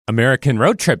American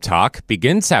Road Trip Talk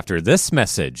begins after this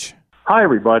message. Hi,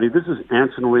 everybody. This is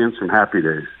Anson Williams from Happy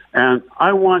Days, and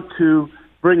I want to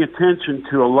bring attention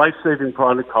to a life-saving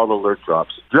product called Alert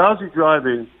Drops. Drowsy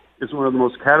driving is one of the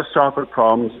most catastrophic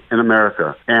problems in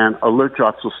America, and Alert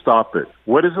Drops will stop it.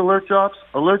 What is Alert Drops?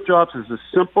 Alert Drops is a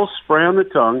simple spray on the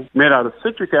tongue made out of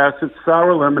citric acid,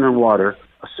 sour lemon, and water.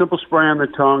 A simple spray on the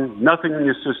tongue, nothing in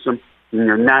your system, and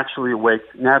you're naturally awake,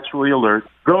 naturally alert.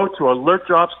 Go to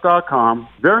alertdrops.com.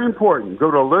 Very important. Go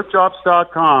to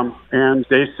alertdrops.com and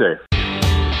stay safe.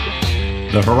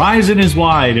 The horizon is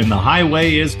wide and the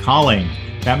highway is calling.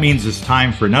 That means it's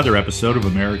time for another episode of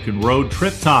American Road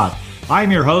Trip Talk.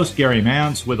 I'm your host, Gary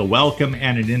Mance, with a welcome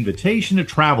and an invitation to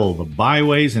travel the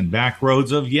byways and back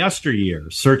roads of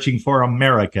yesteryear, searching for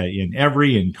America in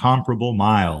every incomparable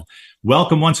mile.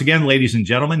 Welcome once again, ladies and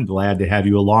gentlemen. Glad to have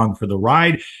you along for the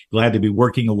ride. Glad to be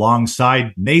working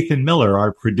alongside Nathan Miller,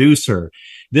 our producer.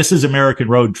 This is American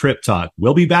Road Trip Talk.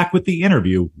 We'll be back with the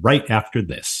interview right after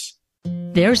this.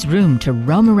 There's room to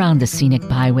roam around the scenic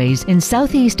byways in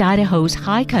southeast Idaho's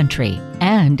high country,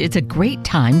 and it's a great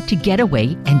time to get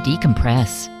away and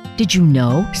decompress. Did you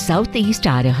know southeast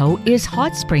Idaho is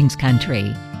hot springs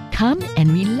country? Come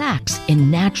and relax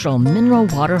in natural mineral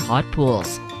water hot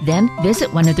pools. Then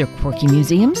visit one of their quirky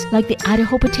museums like the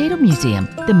Idaho Potato Museum,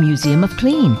 the Museum of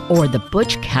Clean, or the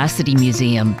Butch Cassidy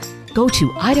Museum. Go to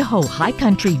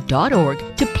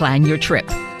idahohighcountry.org to plan your trip.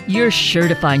 You're sure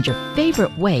to find your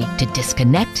favorite way to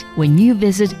disconnect when you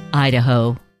visit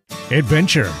Idaho.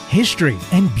 Adventure, history,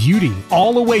 and beauty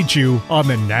all await you on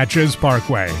the Natchez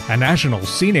Parkway, a national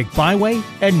scenic byway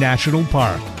and national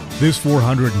park. This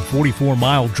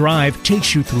 444-mile drive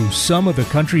takes you through some of the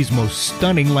country's most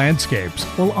stunning landscapes,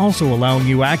 while also allowing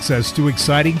you access to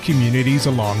exciting communities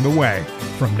along the way.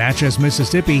 From Natchez,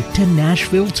 Mississippi to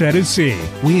Nashville, Tennessee,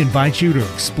 we invite you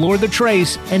to explore the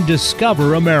Trace and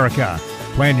discover America.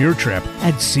 Plan your trip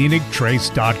at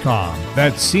scenictrace.com.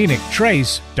 That's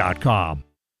scenictrace.com.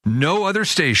 No other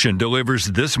station delivers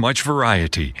this much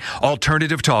variety.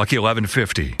 Alternative Talk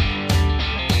 1150.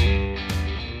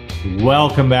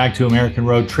 Welcome back to American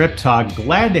Road Trip Talk.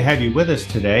 Glad to have you with us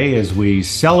today as we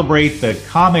celebrate the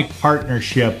comic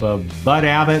partnership of Bud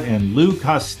Abbott and Lou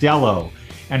Costello,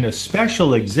 and a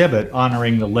special exhibit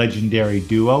honoring the legendary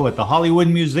duo at the Hollywood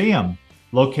Museum,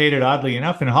 located oddly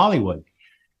enough in Hollywood.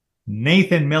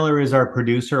 Nathan Miller is our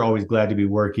producer. Always glad to be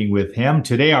working with him.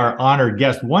 Today, our honored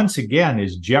guest once again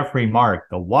is Jeffrey Mark,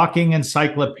 the walking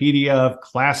encyclopedia of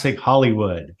classic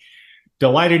Hollywood.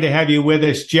 Delighted to have you with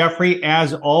us, Jeffrey,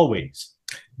 as always.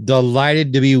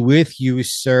 Delighted to be with you,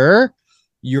 sir.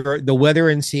 The weather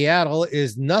in Seattle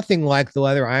is nothing like the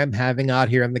weather I'm having out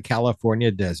here in the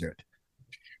California desert.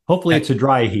 Hopefully it's a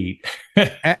dry heat.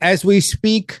 As we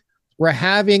speak, we're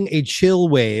having a chill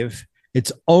wave.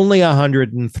 It's only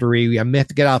 103. I may have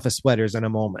to get off the sweaters in a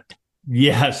moment.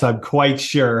 Yes, I'm quite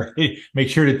sure. Make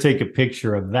sure to take a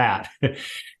picture of that.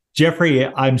 Jeffrey,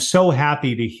 I'm so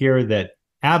happy to hear that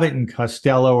Abbott and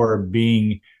Costello are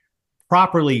being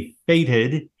properly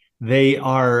feted.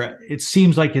 It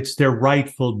seems like it's their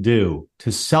rightful due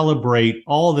to celebrate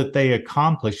all that they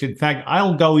accomplished. In fact,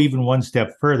 I'll go even one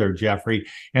step further, Jeffrey,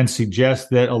 and suggest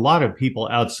that a lot of people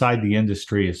outside the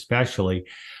industry especially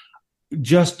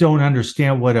just don't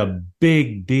understand what a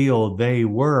big deal they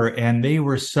were, and they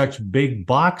were such big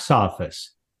box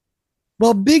office.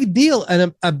 Well, big deal,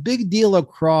 and a big deal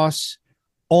across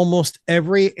almost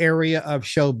every area of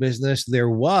show business there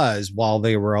was while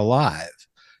they were alive.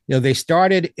 You know, they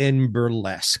started in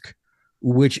burlesque,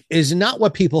 which is not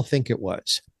what people think it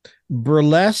was.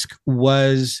 Burlesque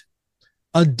was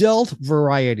adult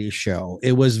variety show.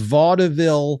 It was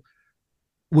vaudeville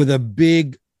with a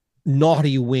big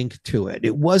naughty wink to it.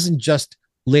 It wasn't just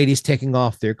ladies taking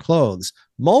off their clothes.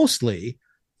 Mostly,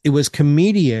 it was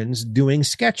comedians doing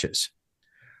sketches.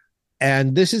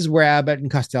 And this is where Abbott and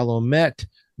Costello met.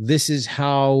 This is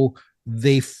how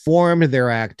they formed their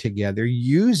act together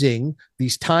using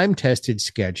these time-tested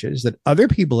sketches that other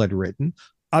people had written,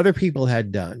 other people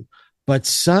had done. But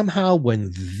somehow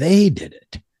when they did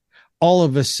it, all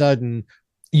of a sudden,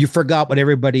 you forgot what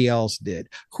everybody else did.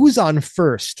 Who's on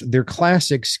first? Their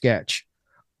classic sketch.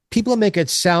 People make it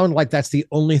sound like that's the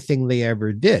only thing they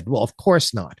ever did. Well, of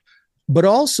course not. But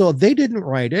also, they didn't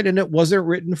write it, and it wasn't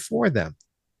written for them.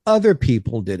 Other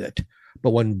people did it.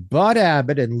 But when Bud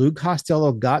Abbott and Lou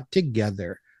Costello got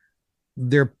together,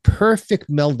 their perfect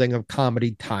melding of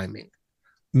comedy timing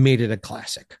made it a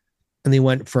classic. And they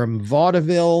went from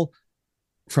vaudeville,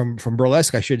 from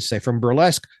burlesque, I should say, from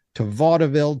burlesque to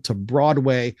vaudeville, to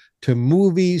Broadway, to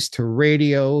movies, to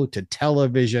radio, to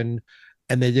television.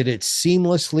 And they did it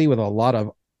seamlessly with a lot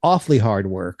of awfully hard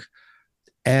work.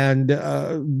 and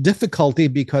difficulty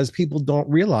because people don't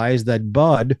realize that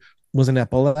Bud was an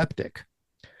epileptic.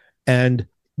 And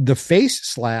the face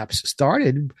slaps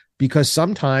started because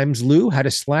sometimes Lou had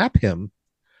to slap him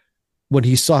when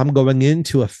he saw him going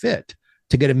into a fit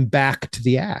to get him back to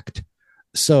the act.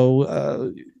 So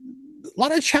a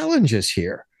lot of challenges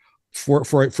here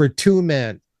for two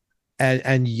men,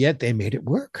 and yet they made it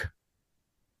work.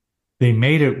 They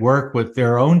made it work with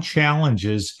their own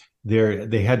challenges.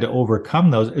 They had to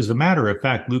overcome those. As a matter of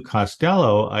fact, Lou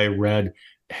Costello, I read,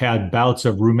 had bouts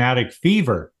of rheumatic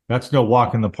fever. That's no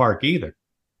walk in the park either.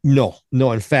 No.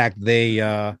 In fact, they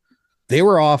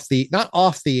were not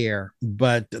off the air,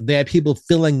 but they had people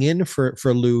filling in for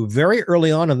Lou very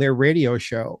early on their radio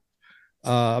show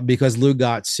because Lou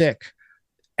got sick.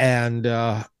 And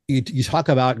you talk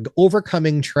about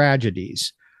overcoming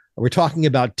tragedies. We're talking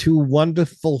about two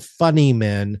wonderful, funny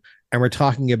men, and we're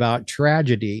talking about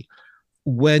tragedy.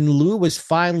 When Lou was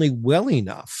finally well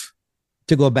enough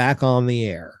to go back on the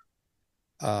air,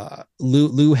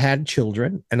 Lou had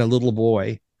children and a little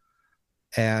boy.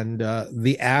 And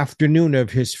the afternoon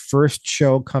of his first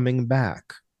show coming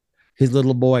back, his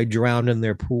little boy drowned in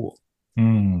their pool.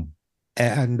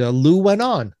 And Lou went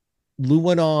on. Lou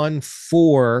went on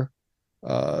for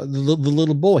the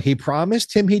little boy. He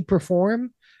promised him he'd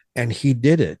perform, and he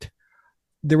did it.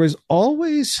 There was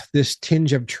always this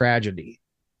tinge of tragedy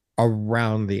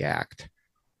around the act.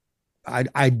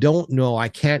 I don't know. I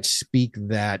can't speak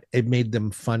that it made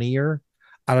them funnier.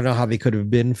 I don't know how they could have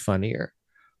been funnier.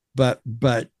 But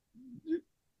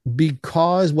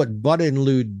because what Bud and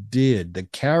Lou did, the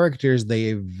characters they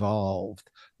evolved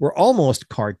were almost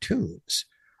cartoons.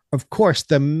 Of course,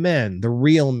 the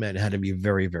real men had to be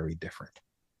very, very different.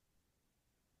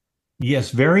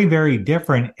 Yes, very, very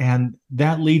different. And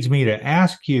that leads me to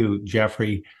ask you,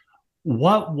 Jeffrey,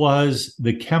 what was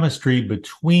the chemistry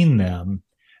between them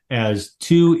as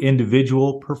two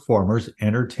individual performers,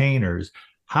 entertainers?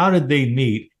 How did they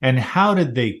meet and how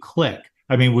did they click?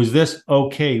 I mean, was this,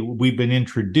 okay, we've been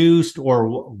introduced, or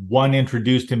one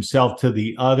introduced himself to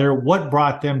the other? What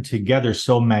brought them together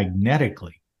so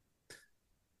magnetically?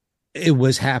 It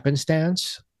was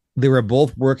happenstance. They were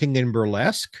both working in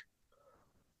burlesque.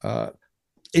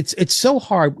 It's so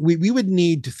hard. We would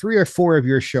need 3 or 4 of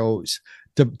your shows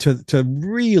to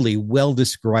really well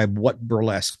describe what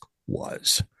burlesque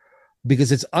was,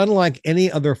 because it's unlike any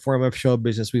other form of show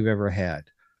business we've ever had.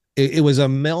 It was a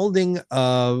melding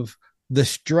of the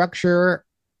structure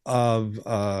of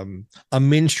a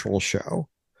minstrel show,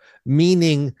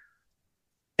 meaning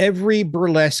every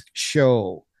burlesque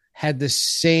show had the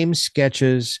same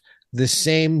sketches, the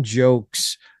same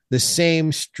jokes, the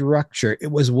same structure.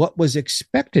 It was what was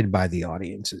expected by the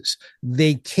audiences.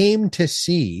 They came to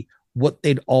see what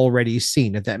they'd already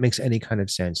seen, if that makes any kind of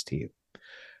sense to you.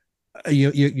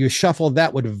 You shuffle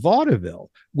that with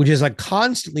vaudeville, which is a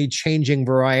constantly changing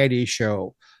variety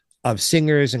show of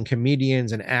singers and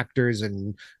comedians and actors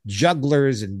and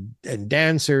jugglers and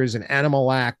dancers and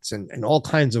animal acts and all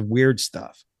kinds of weird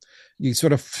stuff. You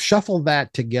sort of shuffle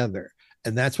that together,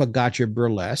 and that's what got your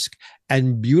burlesque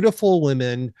and beautiful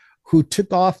women who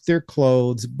took off their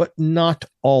clothes, but not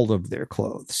all of their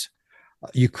clothes.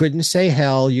 You couldn't say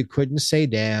hell. You couldn't say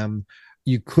damn.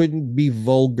 You couldn't be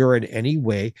vulgar in any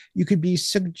way. You could be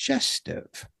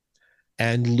suggestive.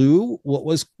 And Lou, what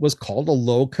was called a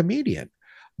low comedian.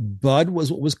 Bud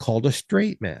was what was called a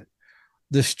straight man.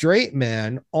 The straight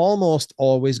man almost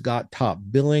always got top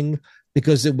billing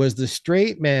because it was the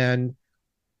straight man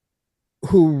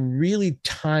who really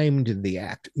timed the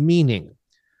act, meaning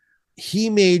he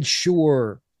made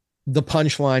sure the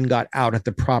punchline got out at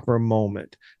the proper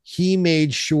moment. He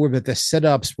made sure that the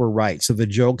setups were right, so the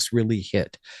jokes really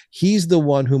hit. He's the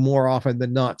one who more often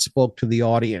than not spoke to the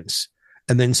audience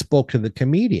and then spoke to the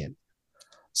comedian.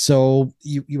 So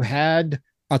you had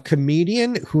a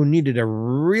comedian who needed a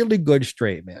really good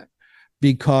straight man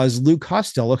because Lou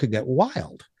Costello could get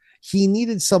wild. He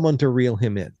needed someone to reel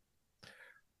him in.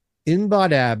 In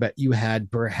Bud Abbott, you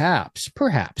had perhaps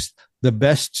the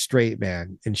best straight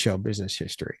man in show business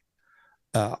history.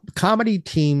 Comedy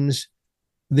teams,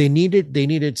 they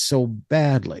needed so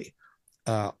badly.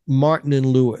 Martin and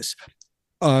Lewis,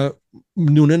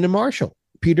 Noonan and Marshall,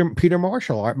 Peter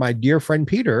Marshall, my dear friend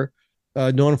Peter,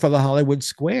 known for the Hollywood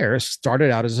Squares,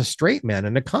 started out as a straight man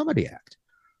in a comedy act.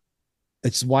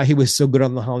 It's why he was so good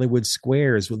on the Hollywood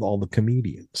Squares with all the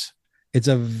comedians. It's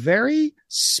a very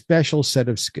special set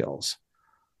of skills.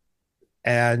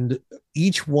 And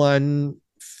each one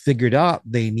figured out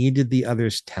they needed the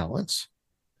other's talents.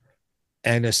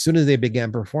 And as soon as they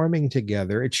began performing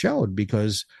together, it showed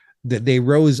because they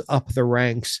rose up the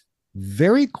ranks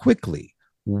very quickly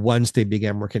once they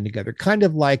began working together, kind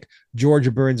of like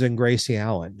George Burns and Gracie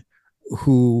Allen,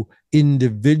 who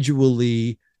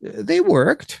individually they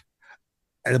worked,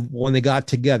 and when they got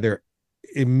together,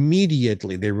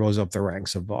 immediately they rose up the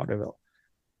ranks of vaudeville.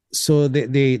 So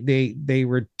they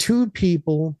were two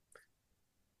people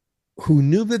who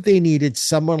knew that they needed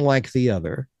someone like the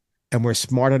other and were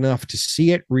smart enough to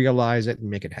see it, realize it, and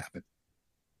make it happen.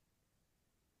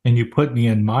 And you put me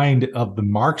in mind of the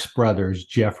Marx Brothers,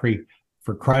 Jeffrey,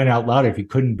 for crying out loud. If you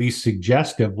couldn't be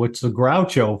suggestive, what's the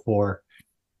Groucho for?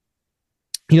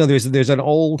 You know, there's an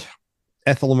old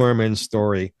Ethel Merman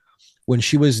story when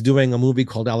she was doing a movie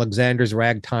called Alexander's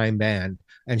Ragtime Band,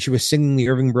 and she was singing the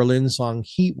Irving Berlin song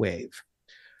Heat Wave.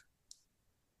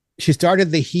 She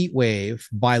started the heat wave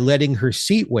by letting her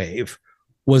seat wave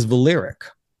was the lyric.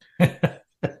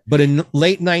 But in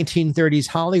late 1930s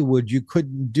Hollywood, you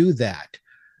couldn't do that.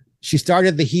 She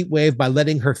started the heat wave by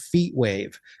letting her feet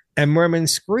wave. And Merman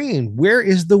screamed, where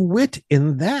is the wit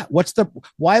in that?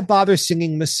 Why bother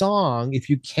singing the song if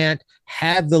you can't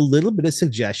have the little bit of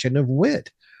suggestion of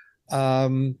wit?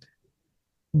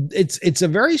 It's a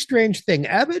very strange thing.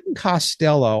 Abbott and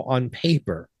Costello on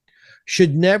paper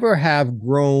should never have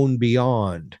grown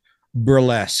beyond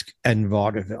burlesque and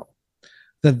vaudeville.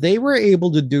 That they were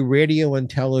able to do radio and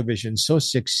television so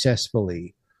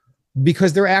successfully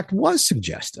because their act was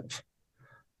suggestive.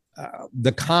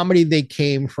 The comedy they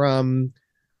came from,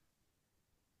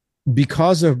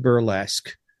 because of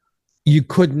burlesque, you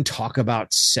couldn't talk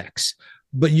about sex,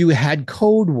 but you had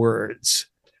code words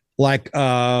like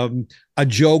a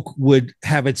joke would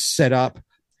have it set up.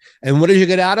 And what did you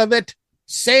get out of it?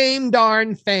 Same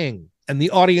darn thing. And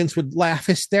the audience would laugh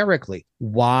hysterically.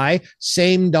 Why?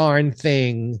 Same darn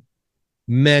thing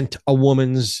meant a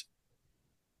woman's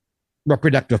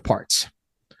reproductive parts.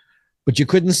 But you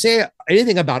couldn't say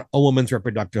anything about a woman's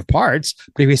reproductive parts.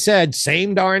 But if you said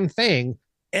same darn thing,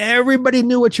 everybody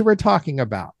knew what you were talking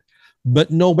about.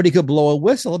 But nobody could blow a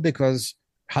whistle because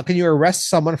how can you arrest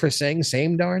someone for saying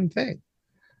same darn thing?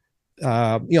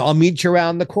 I'll meet you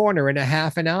around the corner in a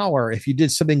half an hour if you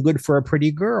did something good for a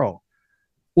pretty girl.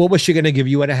 What was she going to give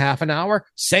you in a half an hour?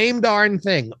 Same darn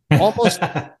thing.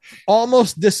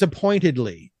 Almost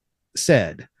disappointedly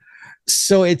said.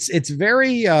 So it's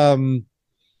very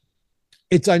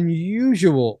it's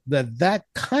unusual that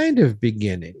kind of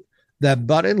beginning, that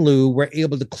Bud and Lou were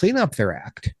able to clean up their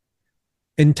act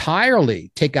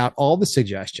entirely, take out all the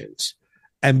suggestions,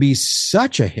 and be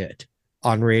such a hit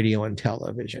on radio and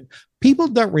television. People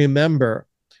don't remember.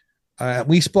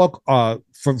 We spoke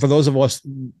for those of us,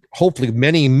 hopefully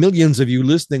many millions of you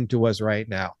listening to us right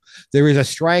now. There is a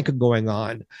strike going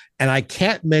on, and I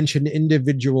can't mention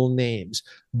individual names,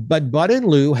 but Bud and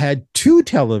Lou had two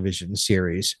television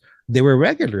series they were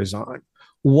regulars on.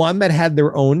 One that had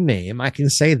their own name, I can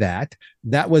say that.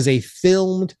 That was a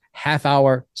filmed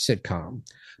half-hour sitcom.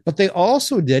 But they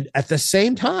also did, at the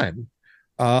same time,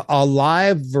 a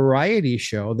live variety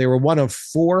show. They were one of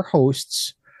four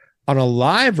hosts on a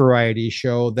live variety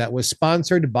show that was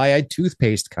sponsored by a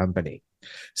toothpaste company.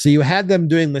 So you had them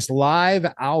doing this live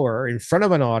hour in front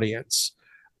of an audience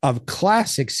of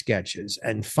classic sketches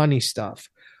and funny stuff.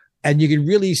 And you could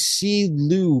really see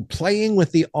Lou playing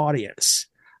with the audience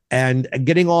and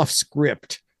getting off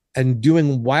script and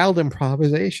doing wild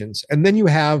improvisations. And then you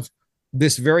have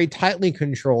this very tightly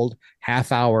controlled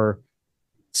half-hour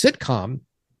sitcom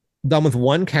done with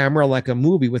one camera like a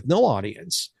movie with no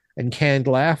audience and canned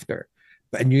laughter.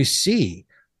 And you see,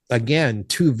 again,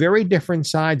 two very different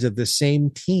sides of the same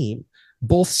team,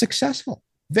 both successful,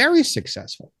 very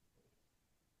successful.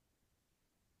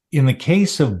 In the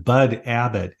case of Bud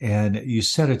Abbott, and you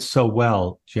said it so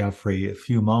well, Jeffrey, a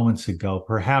few moments ago,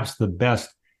 perhaps the best,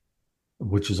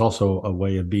 which is also a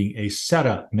way of being a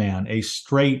setup man, a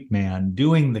straight man,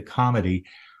 doing the comedy.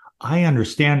 I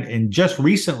understand, and just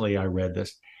recently I read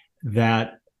this,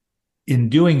 that in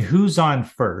doing Who's On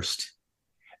First,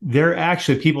 there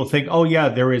actually, people think, oh yeah,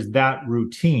 there is that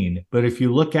routine. But if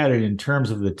you look at it in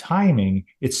terms of the timing,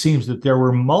 it seems that there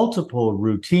were multiple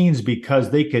routines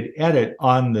because they could edit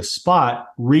on the spot,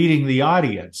 reading the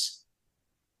audience.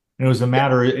 And it was a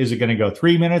matter, is it going to go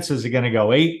 3 minutes? Is it going to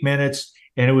go 8 minutes?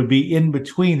 And it would be in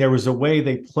between. There was a way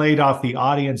they played off the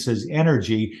audience's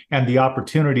energy and the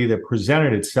opportunity that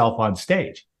presented itself on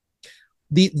stage.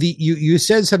 You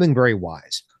said something very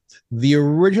wise. The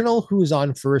original Who's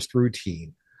On First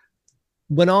routine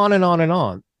went on and on and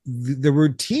on. The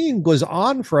routine goes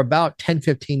on for about 10,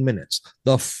 15 minutes,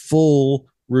 the full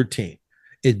routine.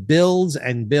 It builds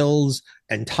and builds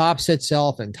and tops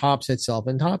itself and tops itself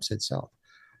and tops itself.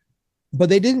 But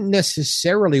they didn't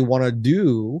necessarily want to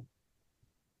do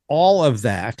all of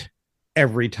that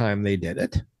every time they did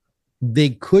it. They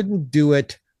couldn't do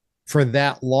it for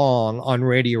that long on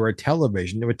radio or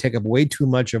television. It would take up way too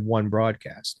much of one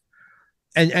broadcast.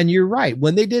 And you're right.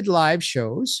 When they did live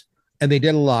shows, and they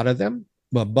did a lot of them,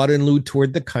 well, Bud and Lou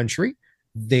toured the country.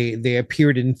 They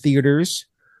appeared in theaters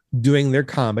doing their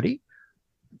comedy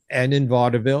and in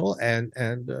vaudeville and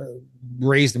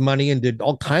raised money and did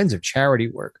all kinds of charity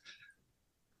work.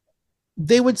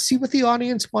 They would see what the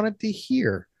audience wanted to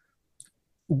hear.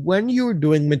 When you're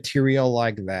doing material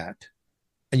like that,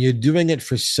 and you're doing it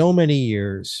for so many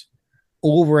years,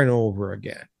 over and over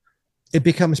again, it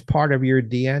becomes part of your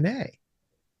DNA.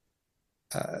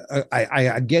 I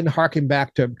again harken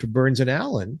back to Burns and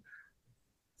Allen.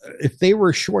 If they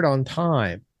were short on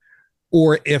time,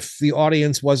 or if the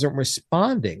audience wasn't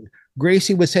responding,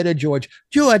 Gracie would say to George,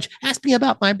 ask me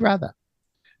about my brother,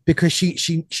 because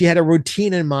she had a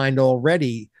routine in mind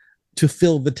already to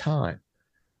fill the time.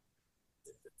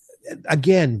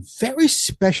 Again, very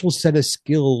special set of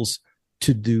skills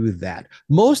to do that.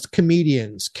 Most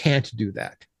comedians can't do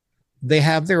that. They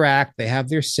have their act, they have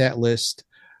their set list.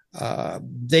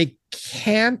 They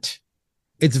can't,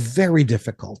 it's very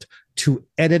difficult to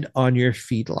edit on your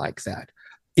feet like that.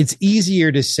 It's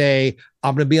easier to say,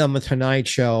 I'm going to be on the Tonight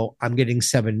Show. I'm getting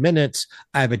 7 minutes.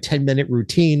 I have a 10-minute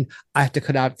routine. I have to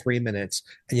cut out 3 minutes.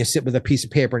 And you sit with a piece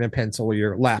of paper and a pencil or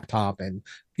your laptop and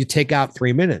you take out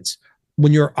 3 minutes.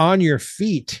 When you're on your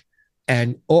feet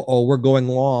and, we're going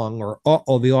long, or,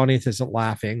 the audience isn't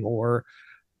laughing, or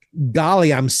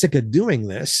golly, I'm sick of doing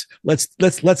this.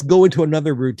 Let's go into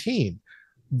another routine.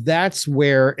 That's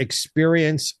where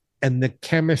experience and the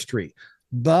chemistry.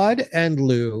 Bud and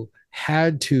Lou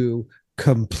had to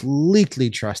completely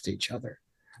trust each other.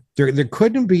 There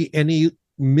couldn't be any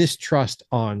mistrust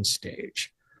on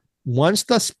stage. Once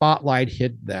the spotlight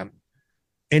hit them,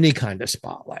 any kind of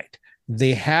spotlight,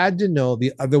 they had to know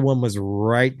the other one was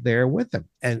right there with them.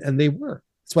 And they were.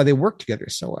 That's why they worked together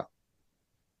so well.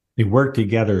 They worked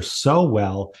together so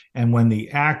well. And when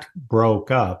the act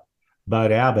broke up,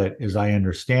 Bud Abbott, as I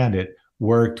understand it,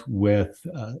 worked with,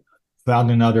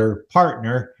 found another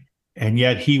partner, and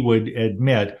yet he would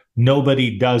admit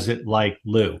nobody does it like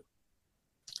Lou.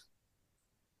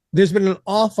 There's been an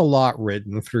awful lot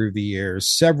written through the years,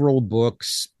 several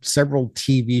books, several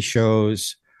TV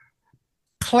shows,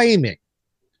 claiming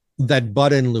that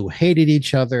Bud and Lou hated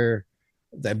each other,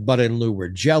 that Bud and Lou were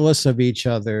jealous of each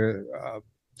other.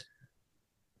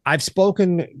 I've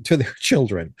spoken to their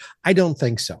children. I don't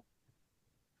think so.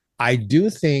 I do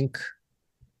think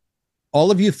all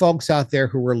of you folks out there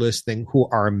who are listening who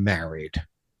are married,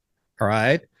 all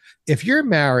right? If you're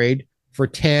married for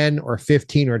 10 or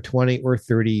 15 or 20 or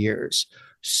 30 years,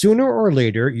 sooner or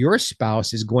later, your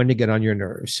spouse is going to get on your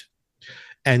nerves.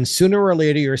 And sooner or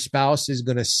later, your spouse is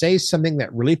going to say something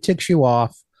that really ticks you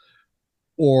off,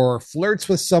 or flirts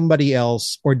with somebody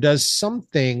else, or does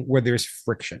something where there's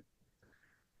friction.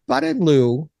 Bud and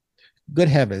Lou, good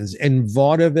heavens, in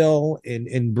vaudeville,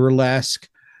 in burlesque,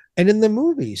 and in the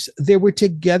movies, they were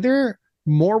together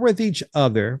more with each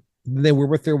other than they were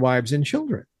with their wives and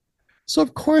children. So,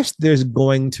 of course, there's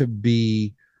going to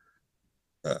be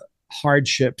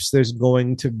hardships. There's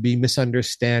going to be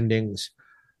misunderstandings.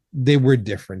 They were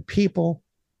different people.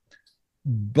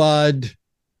 Bud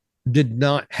did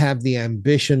not have the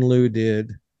ambition Lou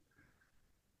did,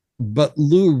 but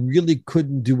Lou really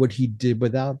couldn't do what he did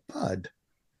without Bud.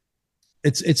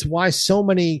 It's why so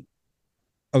many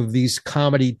of these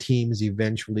comedy teams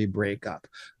eventually break up.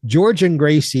 George and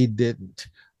Gracie didn't,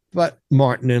 but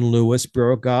Martin and Lewis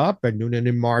broke up, and Noonan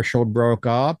and Marshall broke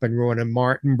up, and Rowan and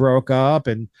Martin broke up,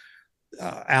 and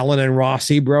Allen and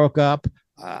Rossi broke up.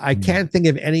 I can't think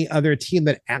of any other team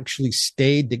that actually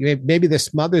stayed. Maybe the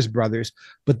Smothers Brothers,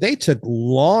 but they took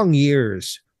long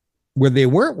years where they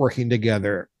weren't working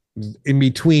together in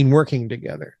between working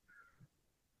together.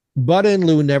 Bud and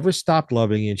Lou never stopped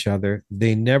loving each other.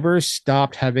 They never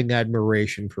stopped having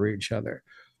admiration for each other.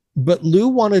 But Lou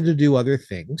wanted to do other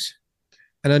things.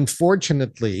 And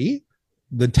unfortunately,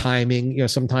 the timing,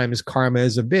 sometimes karma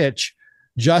is a bitch.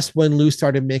 Just when Lou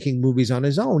started making movies on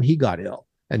his own, he got ill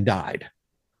and died.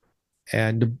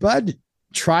 And Bud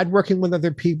tried working with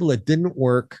other people. It didn't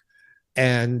work.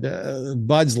 And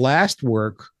Bud's last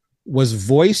work was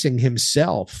voicing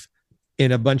himself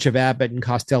in a bunch of Abbott and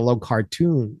Costello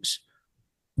cartoons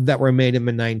that were made in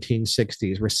the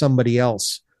 1960s, where somebody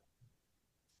else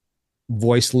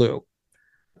voiced Lou.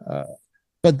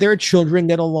 But their children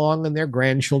get along and their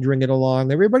grandchildren get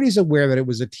along. Everybody's aware that it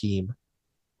was a team.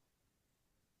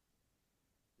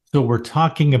 So we're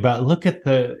talking about, look at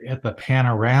the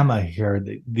panorama here,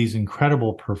 these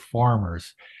incredible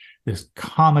performers, this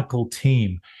comical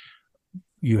team.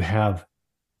 you have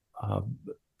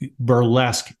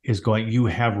burlesque is going, you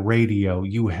have radio,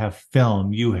 you have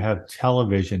film, you have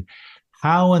television.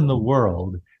 How in the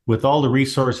world, with all the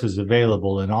resources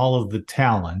available and all of the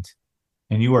talent,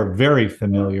 and you are very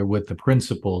familiar with the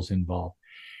principles involved,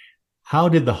 how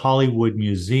did the Hollywood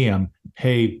Museum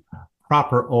pay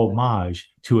proper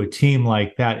homage to a team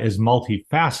like that, as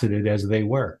multifaceted as they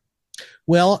were?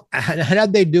 Well, how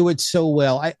did they do it so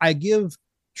well? I give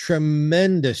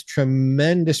tremendous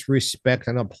respect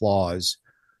and applause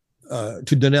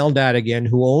to Donnell Dadigan,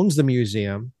 who owns the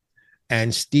museum,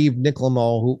 and Steve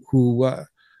Nickelmo, who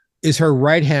is her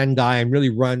right-hand guy and really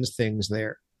runs things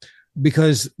there.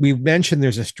 Because we've mentioned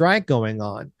there's a strike going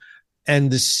on,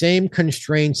 and the same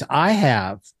constraints I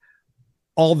have,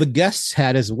 all the guests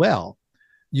had as well.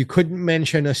 You couldn't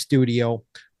mention a studio.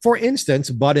 For instance,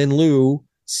 Bud and Lou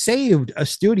saved a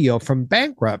studio from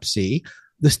bankruptcy.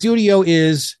 The studio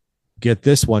is, get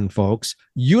this one, folks,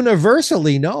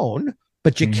 universally known,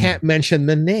 but you can't mention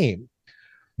the name.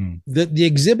 The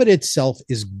exhibit itself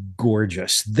is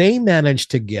gorgeous. They managed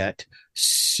to get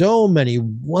so many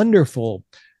wonderful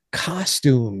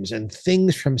costumes and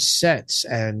things from sets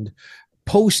and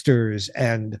posters.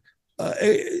 And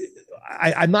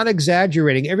I'm not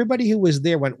exaggerating. Everybody who was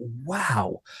there went,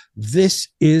 wow, this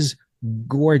is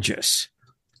gorgeous.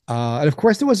 And of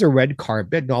course, there was a red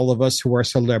carpet, and all of us who are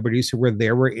celebrities who were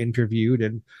there were interviewed.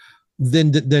 And then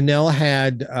Donnell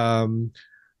had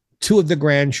two of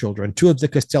the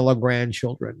Costello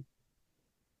grandchildren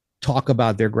talk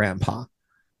about their grandpa,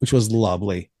 which was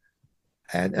lovely.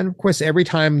 And of course, every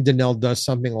time Donnell does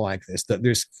something like this,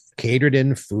 there's catered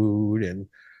in food, and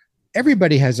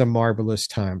everybody has a marvelous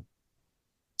time.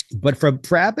 But for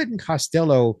Abbott and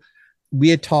Costello, we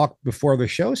had talked before the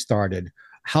show started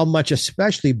how much,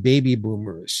 especially baby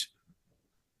boomers,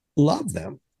 love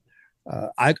them.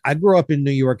 I grew up in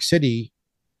New York City,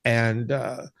 and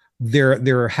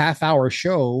their half-hour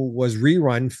show was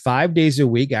rerun 5 days a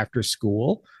week after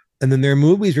school, and then their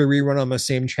movies were rerun on the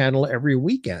same channel every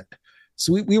weekend.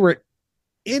 So we were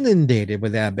inundated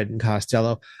with Abbott and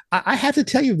Costello. I have to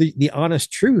tell you the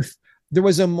honest truth. There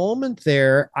was a moment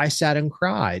there I sat and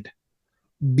cried,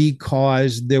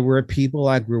 because there were people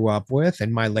I grew up with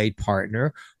and my late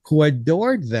partner who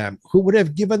adored them, who would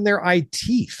have given their eye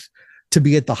teeth to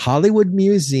be at the Hollywood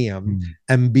Museum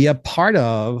and be a part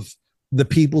of the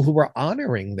people who were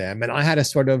honoring them. And I had to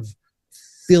sort of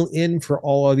fill in for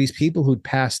all of these people who'd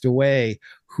passed away,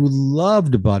 who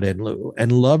loved Bud and Lou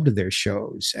and loved their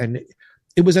shows. And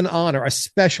it was an honor, a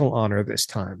special honor this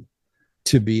time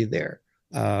to be there.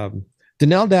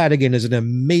 Donnell Dadigan is an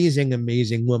amazing,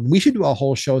 amazing woman. We should do a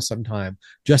whole show sometime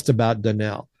just about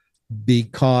Donnell,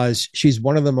 because she's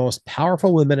one of the most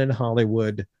powerful women in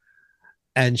Hollywood.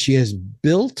 And she has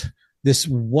built this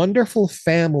wonderful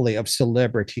family of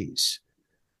celebrities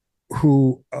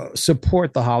who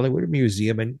support the Hollywood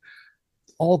Museum, and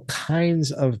all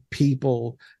kinds of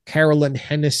people. Carolyn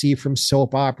Hennessy from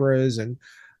soap operas, and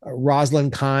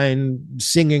Rosalind Kine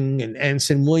singing, and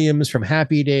Anson Williams from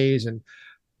Happy Days. And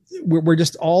we're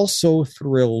just all so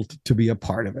thrilled to be a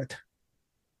part of it.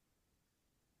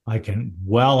 I can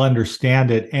well understand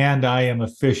it. And I am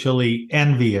officially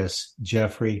envious,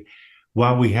 Jeffrey.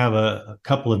 While we have a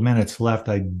couple of minutes left,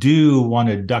 I do want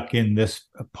to duck in this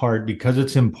part because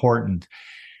it's important.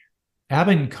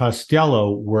 Abbott and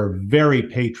Costello were very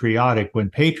patriotic when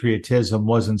patriotism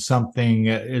wasn't something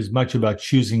as much about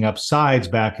choosing up sides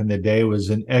back in the day. It was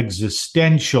an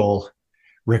existential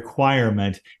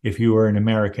requirement if you were an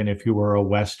American, if you were a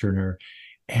Westerner.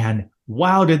 And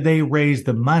wow, did they raise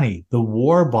the money? The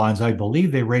war bonds, I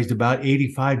believe they raised about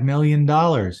 $85 million.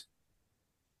 How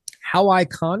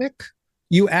iconic,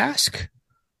 you ask?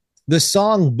 The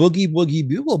song Boogie Woogie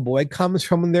Bugle Boy comes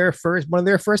from one of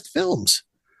their first films.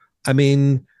 I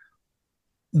mean,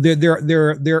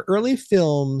 their early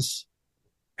films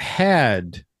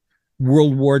had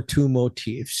World War II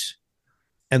motifs,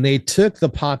 and they took the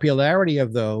popularity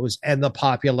of those and the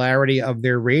popularity of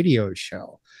their radio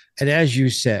show, and as you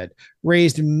said,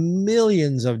 raised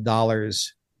millions of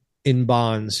dollars in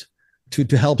bonds to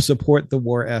help support the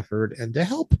war effort and to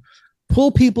help pull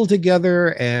people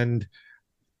together and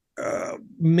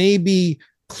maybe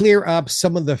clear up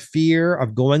some of the fear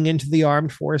of going into the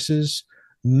armed forces,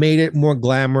 made it more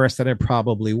glamorous than it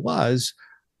probably was,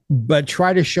 but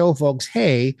try to show folks,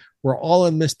 hey, we're all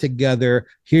in this together.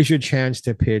 Here's your chance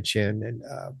to pitch in.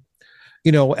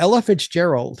 And, Ella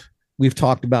Fitzgerald, we've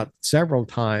talked about several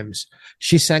times.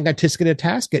 She sang a Tisket a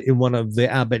Tasket in one of the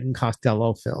Abbott and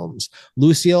Costello films.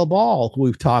 Lucille Ball, who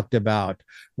we've talked about,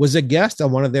 was a guest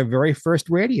on one of their very first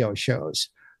radio shows.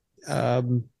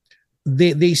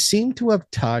 they seem to have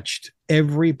touched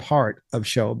every part of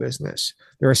show business.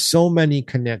 There are so many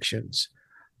connections.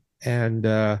 And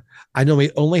I know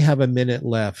we only have a minute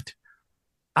left.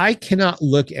 I cannot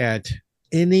look at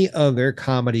any other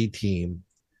comedy team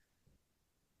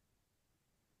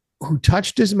who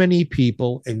touched as many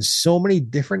people in so many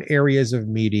different areas of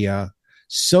media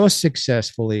so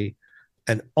successfully.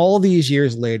 And all these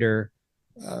years later,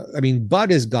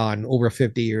 Bud is gone over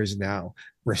 50 years now.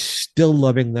 We're still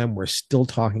loving them. We're still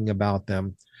talking about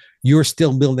them. You're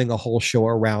still building a whole show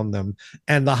around them.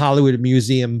 And the Hollywood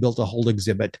Museum built a whole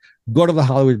exhibit. Go to the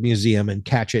Hollywood Museum and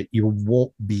catch it. You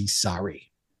won't be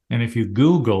sorry. And if you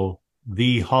Google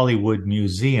the Hollywood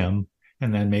Museum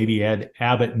and then maybe add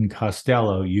Abbott and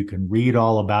Costello, you can read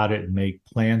all about it and make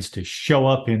plans to show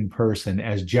up in person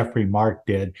as Jeffrey Mark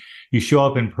did. You show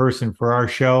up in person for our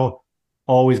show.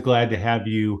 Always glad to have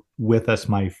you with us,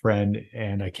 my friend.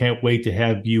 And I can't wait to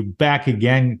have you back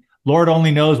again. Lord only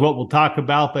knows what we'll talk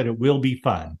about, but it will be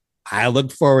fun. I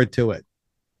look forward to it.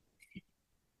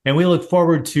 And we look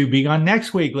forward to being on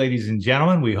next week, ladies and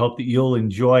gentlemen. We hope that you'll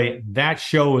enjoy that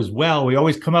show as well. We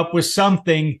always come up with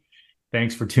something.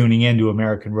 Thanks for tuning in to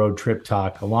American Road Trip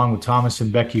Talk, along with Thomas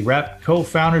and Becky Rep,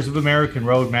 co-founders of American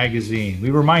Road Magazine.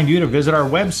 We remind you to visit our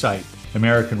website,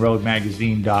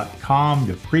 AmericanRoadMagazine.com,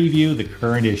 to preview the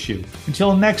current issue.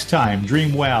 Until next time,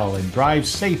 dream well and drive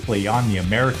safely on the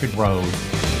American road.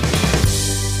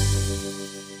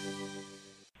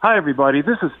 Hi, everybody.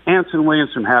 This is Anson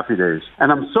Williams from Happy Days,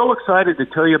 and I'm so excited to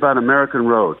tell you about American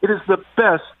Road. It is the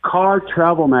best car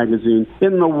travel magazine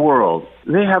in the world.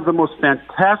 They have the most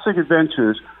fantastic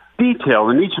adventures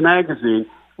detailed in each magazine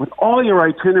with all your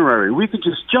itinerary. We could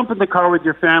just jump in the car with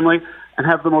your family and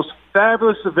have the most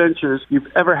fabulous adventures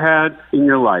you've ever had in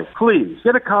your life. Please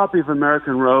get a copy of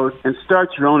American Road and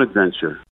start your own adventure.